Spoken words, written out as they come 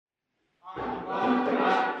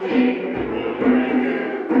Welcome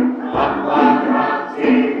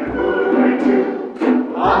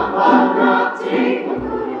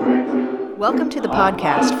to the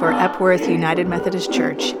podcast for Epworth United Methodist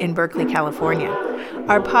Church in Berkeley, California.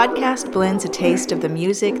 Our podcast blends a taste of the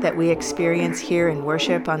music that we experience here in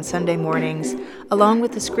worship on Sunday mornings, along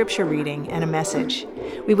with the scripture reading and a message.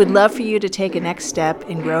 We would love for you to take a next step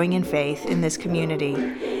in growing in faith in this community.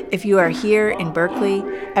 If you are here in Berkeley,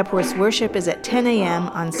 Epworth's worship is at 10 a.m.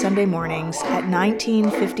 on Sunday mornings at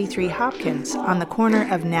 1953 Hopkins on the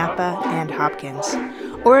corner of Napa and Hopkins.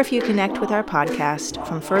 Or if you connect with our podcast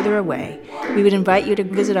from further away, we would invite you to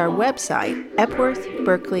visit our website,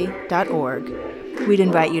 epworthberkeley.org. We'd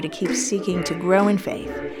invite you to keep seeking to grow in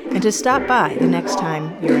faith and to stop by the next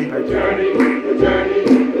time you're in Berkeley.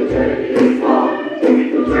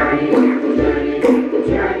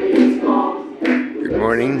 Good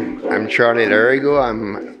morning. I'm Charlie Larigo.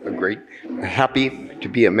 I'm happy to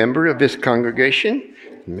be a member of this congregation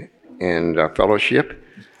and fellowship.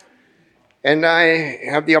 And I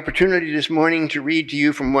have the opportunity this morning to read to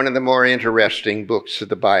you from one of the more interesting books of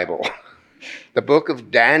the Bible, the book of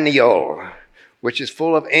Daniel, which is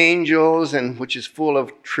full of angels and which is full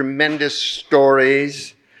of tremendous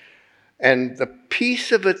stories. And the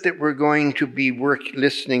piece of it that we're going to be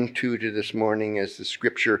listening to this morning as the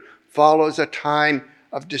scripture follows a time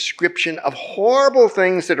of description of horrible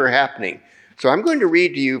things that are happening. So I'm going to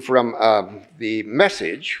read to you from the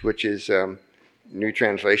Message, which is new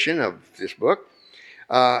translation of this book.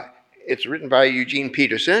 It's written by Eugene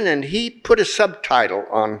Peterson, and he put a subtitle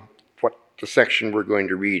on what the section we're going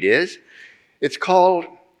to read is. It's called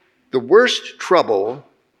The Worst Trouble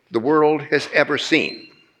the World Has Ever Seen.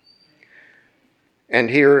 And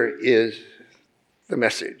here is the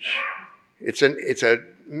message. It's a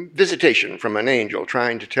visitation from an angel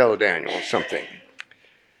trying to tell Daniel something.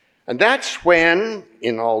 And that's when,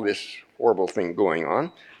 in all this horrible thing going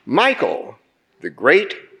on, Michael, the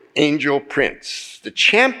great angel prince, the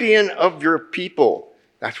champion of your people,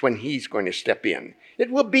 that's when he's going to step in. It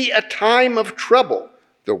will be a time of trouble,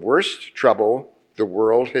 the worst trouble the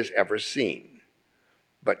world has ever seen.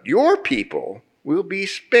 But your people will be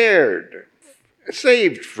spared,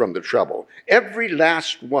 saved from the trouble, every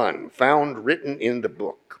last one found written in the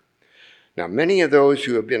book. Now, many of those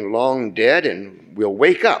who have been long dead and will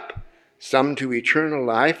wake up, some to eternal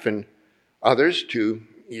life and others to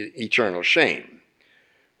eternal shame.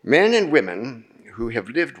 Men and women who have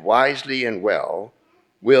lived wisely and well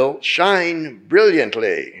will shine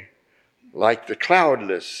brilliantly like the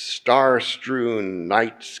cloudless, star-strewn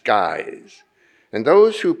night skies. And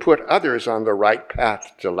those who put others on the right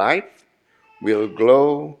path to life will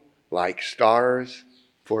glow like stars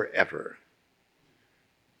forever.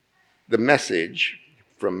 The Message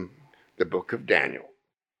from the book of Daniel.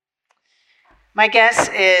 My guess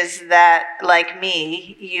is that, like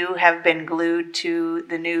me, you have been glued to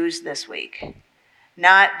the news this week,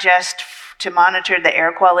 not just to monitor the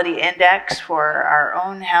air quality index for our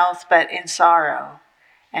own health, but in sorrow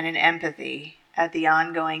and in empathy at the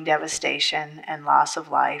ongoing devastation and loss of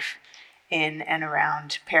life in and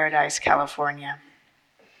around Paradise, California.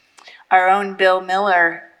 Our own Bill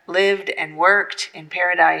Miller lived and worked in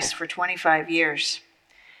Paradise for 25 years.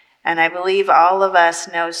 And I believe all of us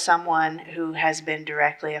know someone who has been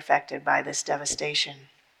directly affected by this devastation.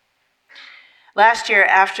 Last year,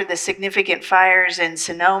 after the significant fires in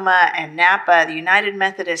Sonoma and Napa, the United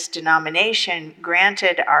Methodist denomination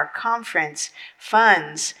granted our conference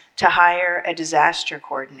funds to hire a disaster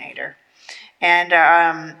coordinator. And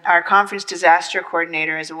our conference disaster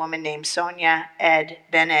coordinator is a woman named Sonia Ed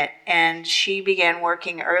Bennett, and she began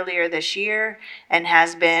working earlier this year and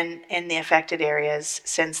has been in the affected areas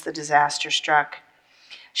since the disaster struck.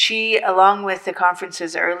 She, along with the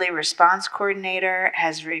conference's early response coordinator,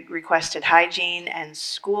 has requested hygiene and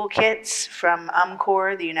school kits from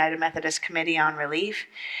UMCOR, the United Methodist Committee on Relief,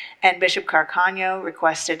 and Bishop Carcano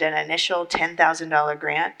requested an initial $10,000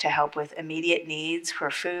 grant to help with immediate needs for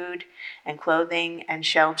food and clothing and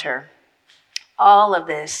shelter. All of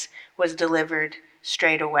this was delivered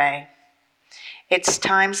straight away. It's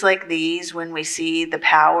times like these when we see the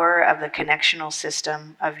power of the connectional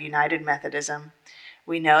system of United Methodism.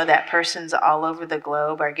 We know that persons all over the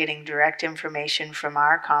globe are getting direct information from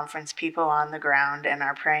our conference people on the ground and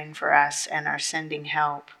are praying for us and are sending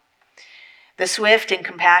help. The swift and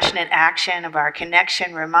compassionate action of our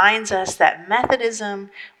connection reminds us that Methodism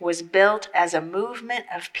was built as a movement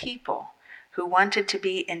of people who wanted to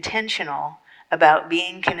be intentional about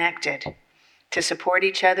being connected, to support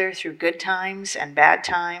each other through good times and bad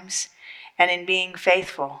times, and in being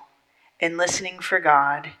faithful, in listening for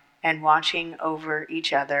God, and watching over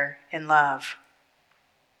each other in love.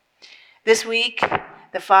 This week,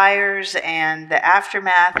 the fires and the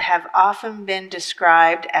aftermath have often been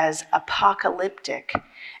described as apocalyptic,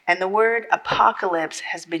 and the word apocalypse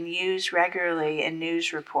has been used regularly in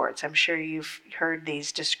news reports. I'm sure you've heard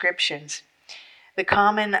these descriptions. The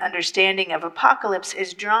common understanding of apocalypse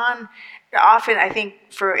is drawn often, I think,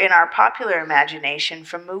 in our popular imagination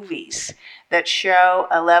from movies that show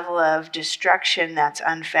a level of destruction that's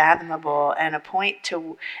unfathomable and point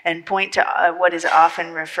to what is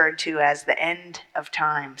often referred to as the end of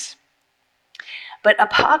times. But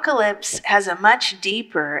apocalypse has a much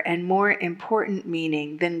deeper and more important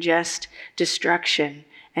meaning than just destruction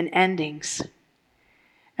and endings.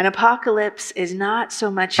 An apocalypse is not so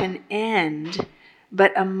much an end,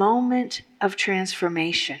 but a moment of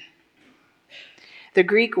transformation. The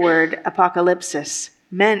Greek word apocalypsis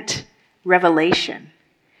meant revelation,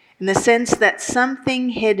 in the sense that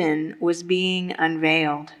something hidden was being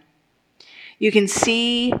unveiled. You can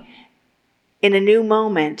see in a new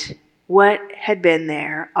moment what had been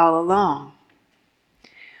there all along.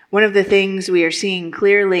 One of the things we are seeing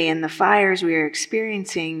clearly in the fires we are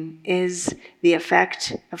experiencing is the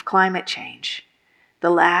effect of climate change, the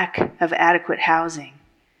lack of adequate housing,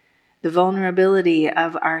 the vulnerability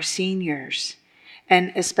of our seniors,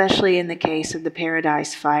 and especially in the case of the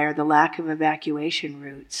Paradise Fire, the lack of evacuation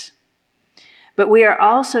routes. But we are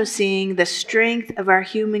also seeing the strength of our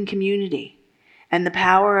human community and the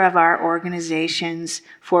power of our organizations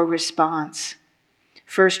for response.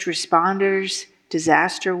 First responders,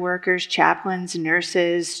 disaster workers, chaplains,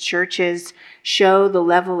 nurses, churches show the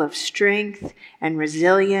level of strength and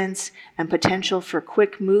resilience and potential for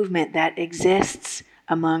quick movement that exists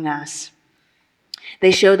among us.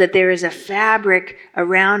 They show that there is a fabric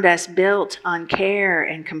around us built on care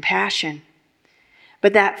and compassion.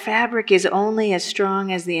 But that fabric is only as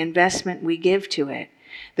strong as the investment we give to it,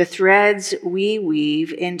 the threads we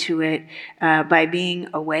weave into it by being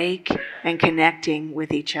awake and connecting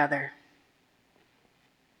with each other.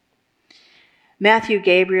 Matthew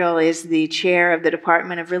Gabriel is the chair of the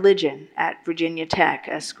Department of Religion at Virginia Tech,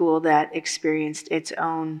 a school that experienced its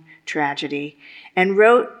own tragedy, and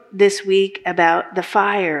wrote this week about the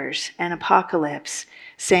fires and apocalypse,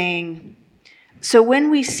 saying, "So when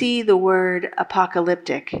we see the word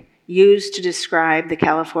apocalyptic used to describe the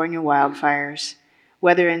California wildfires,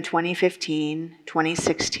 whether in 2015,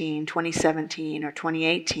 2016, 2017, or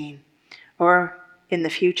 2018, or in the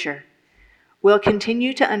future, we'll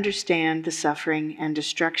continue to understand the suffering and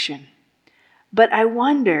destruction. But I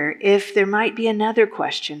wonder if there might be another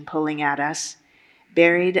question pulling at us,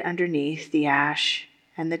 buried underneath the ash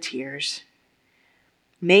and the tears.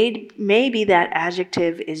 Maybe that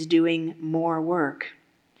adjective is doing more work.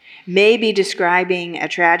 Maybe describing a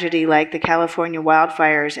tragedy like the California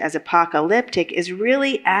wildfires as apocalyptic is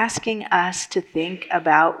really asking us to think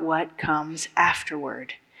about what comes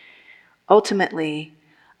afterward. Ultimately,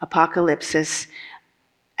 apocalypsis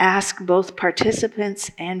asks both participants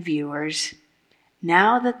and viewers,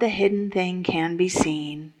 now that the hidden thing can be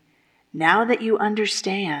seen, now that you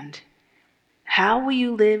understand, how will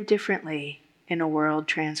you live differently in a world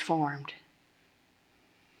transformed?"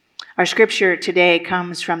 Our scripture today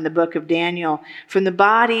comes from the book of Daniel, from the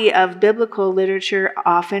body of biblical literature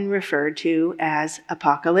often referred to as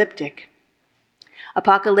apocalyptic.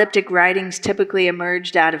 Apocalyptic writings typically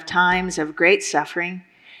emerged out of times of great suffering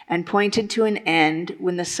and pointed to an end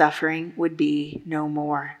when the suffering would be no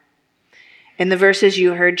more. In the verses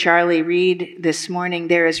you heard Charlie read this morning,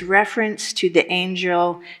 there is reference to the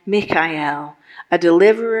angel Michael, a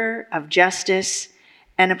deliverer of justice,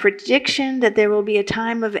 and a prediction that there will be a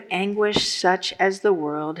time of anguish such as the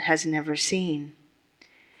world has never seen.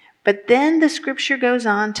 But then the scripture goes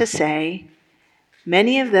on to say,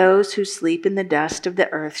 "Many of those who sleep in the dust of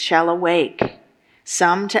the earth shall awake,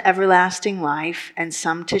 some to everlasting life, and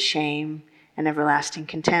some to shame and everlasting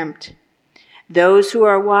contempt. Those who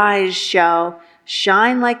are wise shall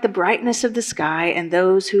shine like the brightness of the sky, and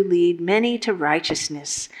those who lead many to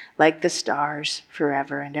righteousness like the stars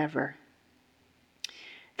forever and ever."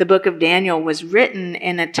 The book of Daniel was written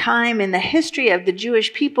in a time in the history of the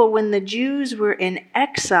Jewish people when the Jews were in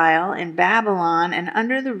exile in Babylon and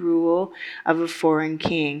under the rule of a foreign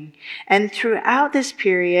king. And throughout this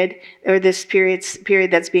period, or this period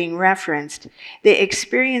that's being referenced, they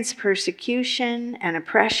experienced persecution and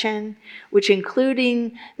oppression, which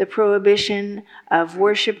including the prohibition of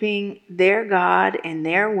worshiping their God in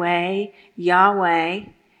their way, Yahweh,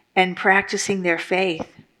 and practicing their faith.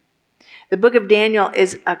 The book of Daniel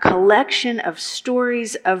is a collection of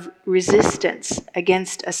stories of resistance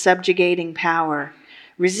against a subjugating power,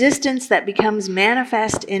 Resistance that becomes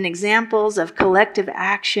manifest in examples of collective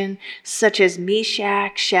action, such as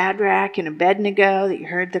Meshach, Shadrach, and Abednego that you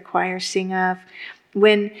heard the choir sing of.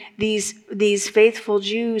 When these faithful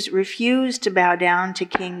Jews refuse to bow down to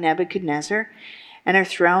King Nebuchadnezzar and are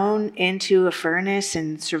thrown into a furnace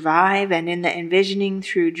and survive, and in the envisioning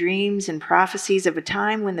through dreams and prophecies of a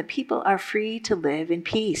time when the people are free to live in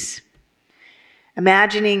peace.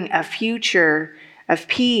 Imagining a future of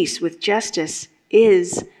peace with justice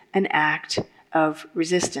is an act of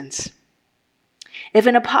resistance. If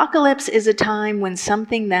an apocalypse is a time when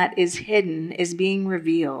something that is hidden is being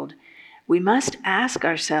revealed, we must ask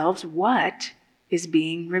ourselves, what is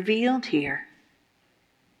being revealed here?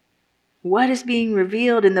 What is being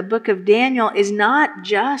revealed in the book of Daniel is not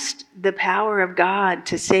just the power of God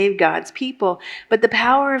to save God's people, but the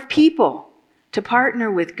power of people to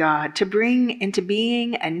partner with God, to bring into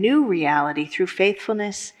being a new reality through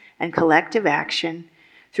faithfulness and collective action,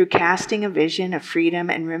 through casting a vision of freedom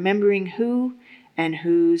and remembering who and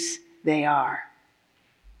whose they are.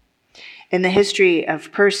 In the history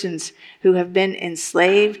of persons who have been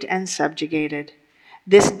enslaved and subjugated,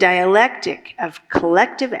 this dialectic of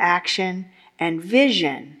collective action and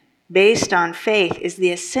vision based on faith is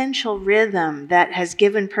the essential rhythm that has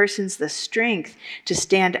given persons the strength to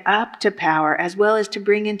stand up to power, as well as to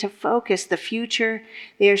bring into focus the future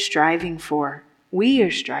they are striving for. We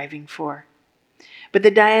are striving for. But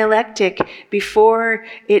the dialectic, before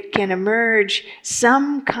it can emerge,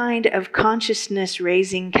 some kind of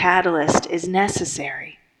consciousness-raising catalyst is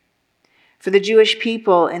necessary. For the Jewish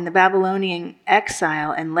people in the Babylonian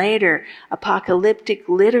exile and later, apocalyptic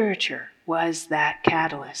literature was that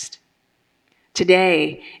catalyst.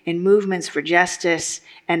 Today, in movements for justice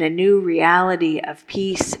and a new reality of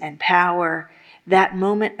peace and power, that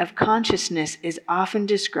moment of consciousness is often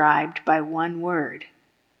described by one word: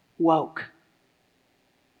 woke.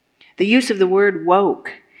 The use of the word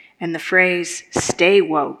woke and the phrase stay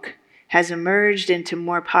woke has emerged into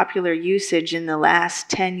more popular usage in the last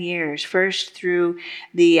 10 years, first through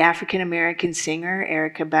the African-American singer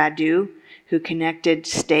Erykah Badu, who connected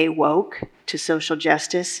stay woke to social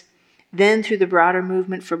justice, then through the broader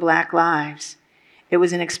movement for Black lives. It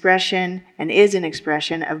was an expression and is an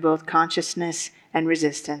expression of both consciousness and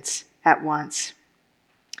resistance at once.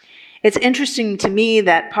 It's interesting to me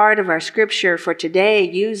that part of our scripture for today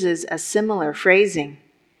uses a similar phrasing.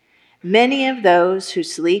 Many of those who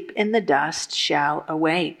sleep in the dust shall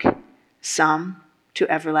awake, some to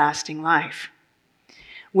everlasting life.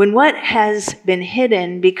 When what has been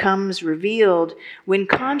hidden becomes revealed, when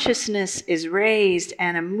consciousness is raised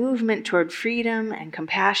and a movement toward freedom and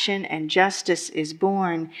compassion and justice is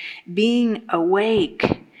born, being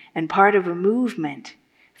awake and part of a movement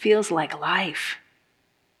feels like life.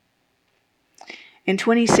 In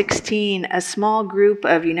 2016, a small group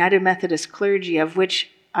of United Methodist clergy, of which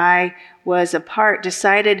I was a part,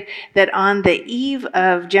 decided that on the eve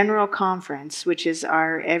of General Conference, which is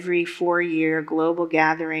our every 4-year global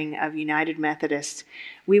gathering of United Methodists,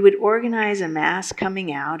 we would organize a mass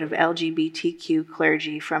coming out of LGBTQ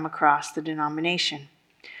clergy from across the denomination.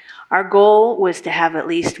 Our goal was to have at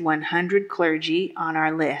least 100 clergy on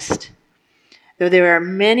our list. Though there are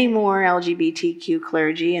many more LGBTQ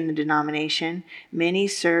clergy in the denomination, many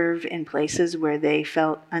serve in places where they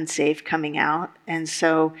felt unsafe coming out. And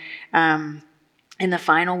so in the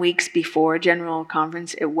final weeks before General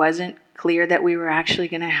Conference, it wasn't clear that we were actually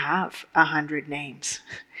going to have 100 names.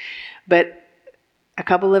 But a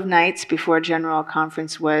couple of nights before General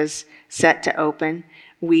Conference was set to open,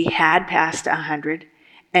 we had passed 100,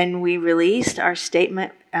 and we released our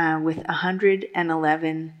statement with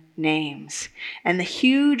 111 names. And the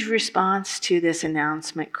huge response to this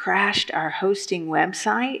announcement crashed our hosting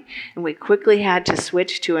website, and we quickly had to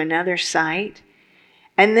switch to another site.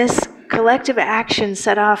 And this collective action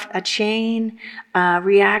set off a chain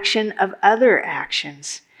reaction of other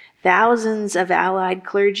actions. Thousands of allied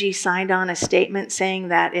clergy signed on a statement saying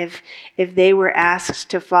that if they were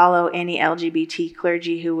asked to follow any LGBT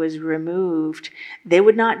clergy who was removed, they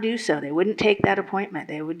would not do so. They wouldn't take that appointment.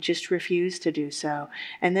 They would just refuse to do so.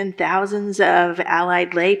 And then thousands of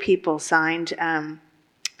allied lay people signed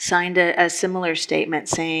a similar statement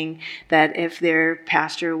saying that if their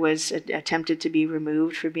pastor was attempted to be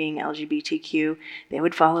removed for being LGBTQ, they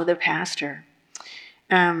would follow their pastor.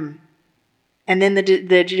 And then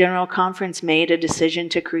the General Conference made a decision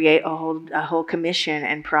to create a whole commission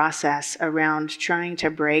and process around trying to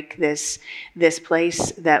break this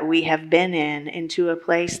place that we have been in into a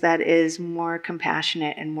place that is more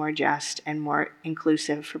compassionate and more just and more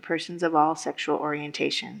inclusive for persons of all sexual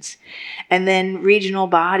orientations. And then regional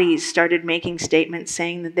bodies started making statements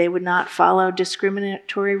saying that they would not follow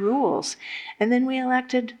discriminatory rules. And then we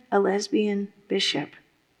elected a lesbian bishop.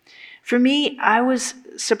 For me, I was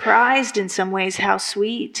surprised in some ways how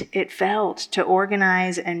sweet it felt to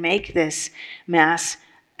organize and make this mass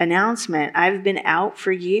announcement. I've been out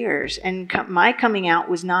for years, and my coming out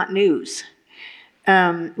was not news,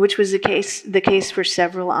 which was the case for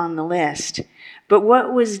several on the list. But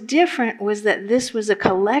what was different was that this was a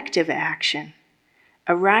collective action,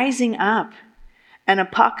 a rising up, an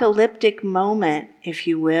apocalyptic moment, if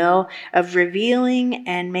you will, of revealing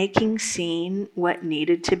and making seen what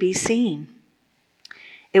needed to be seen.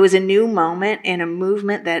 It was a new moment in a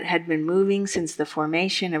movement that had been moving since the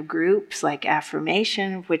formation of groups like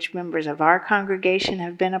Affirmation, of which members of our congregation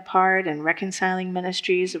have been a part, and Reconciling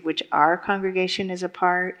Ministries, of which our congregation is a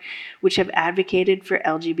part, which have advocated for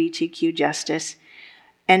LGBTQ justice.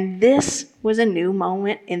 And this was a new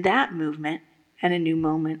moment in that movement and a new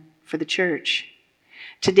moment for the church.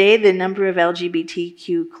 Today, the number of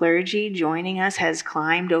LGBTQ clergy joining us has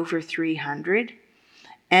climbed over 300,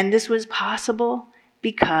 and this was possible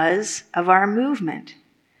because of our movement.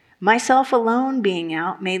 Myself alone being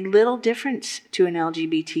out made little difference to an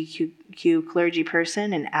LGBTQ clergy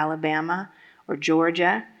person in Alabama or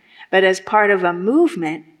Georgia, but as part of a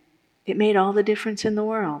movement, it made all the difference in the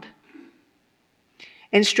world.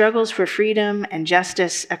 In struggles for freedom and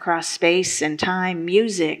justice across space and time,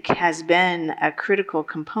 music has been a critical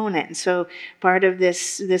component. And so part of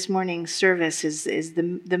this morning's service is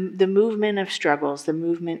the movement of struggles, the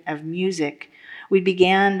movement of music. We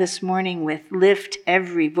began this morning with Lift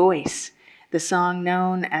Every Voice, the song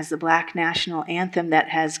known as the Black National Anthem that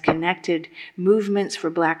has connected movements for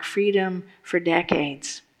Black freedom for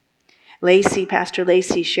decades. Pastor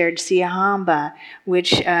Lacey shared Siyahamba,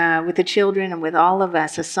 which with the children and with all of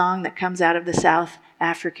us, a song that comes out of the South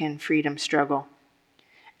African freedom struggle.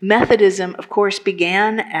 Methodism, of course,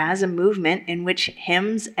 began as a movement in which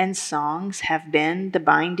hymns and songs have been the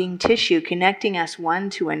binding tissue, connecting us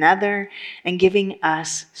one to another and giving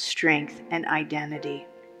us strength and identity.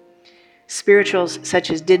 Spirituals such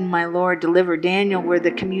as Didn't My Lord Deliver Daniel were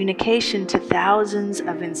the communication to thousands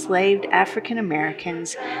of enslaved African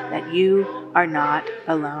Americans that you are not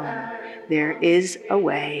alone. There is a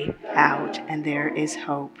way out and there is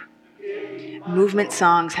hope. Movement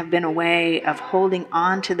songs have been a way of holding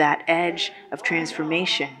on to that edge of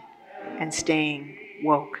transformation and staying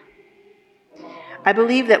woke. I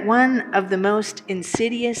believe that one of the most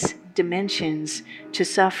insidious dimensions to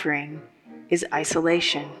suffering is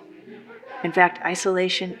isolation. In fact,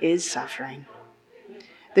 isolation is suffering.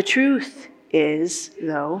 The truth is,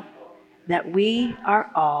 though, that we are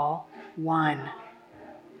all one.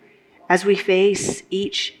 As we face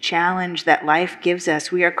each challenge that life gives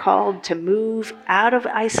us, we are called to move out of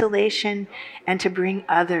isolation and to bring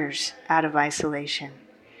others out of isolation.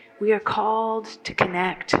 We are called to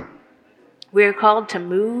connect. We are called to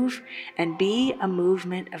move and be a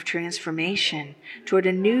movement of transformation toward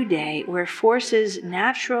a new day where forces,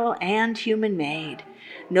 natural and human-made,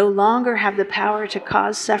 no longer have the power to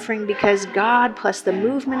cause suffering because God plus the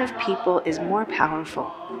movement of people is more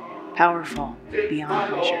powerful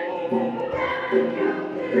beyond measure.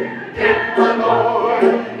 In my Lord,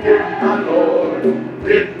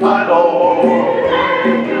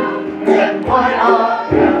 and why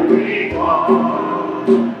not everyone?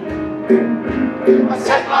 I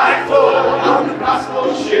set my foot on the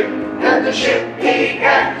gospel ship, and the ship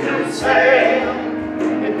began to sail.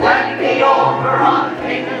 It landed me over on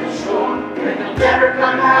Canaan shore, and I'll never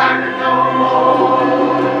come back no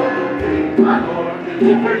more. My Lord,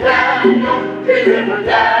 deliver Daniel, deliver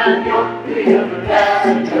Daniel, deliver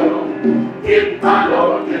Daniel. Give my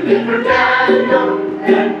Lord, deliver Daniel,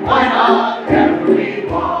 and why not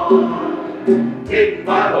everyone? Give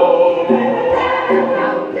my Lord, give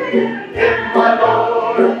my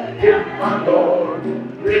Lord, give my Lord,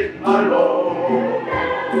 give my Lord.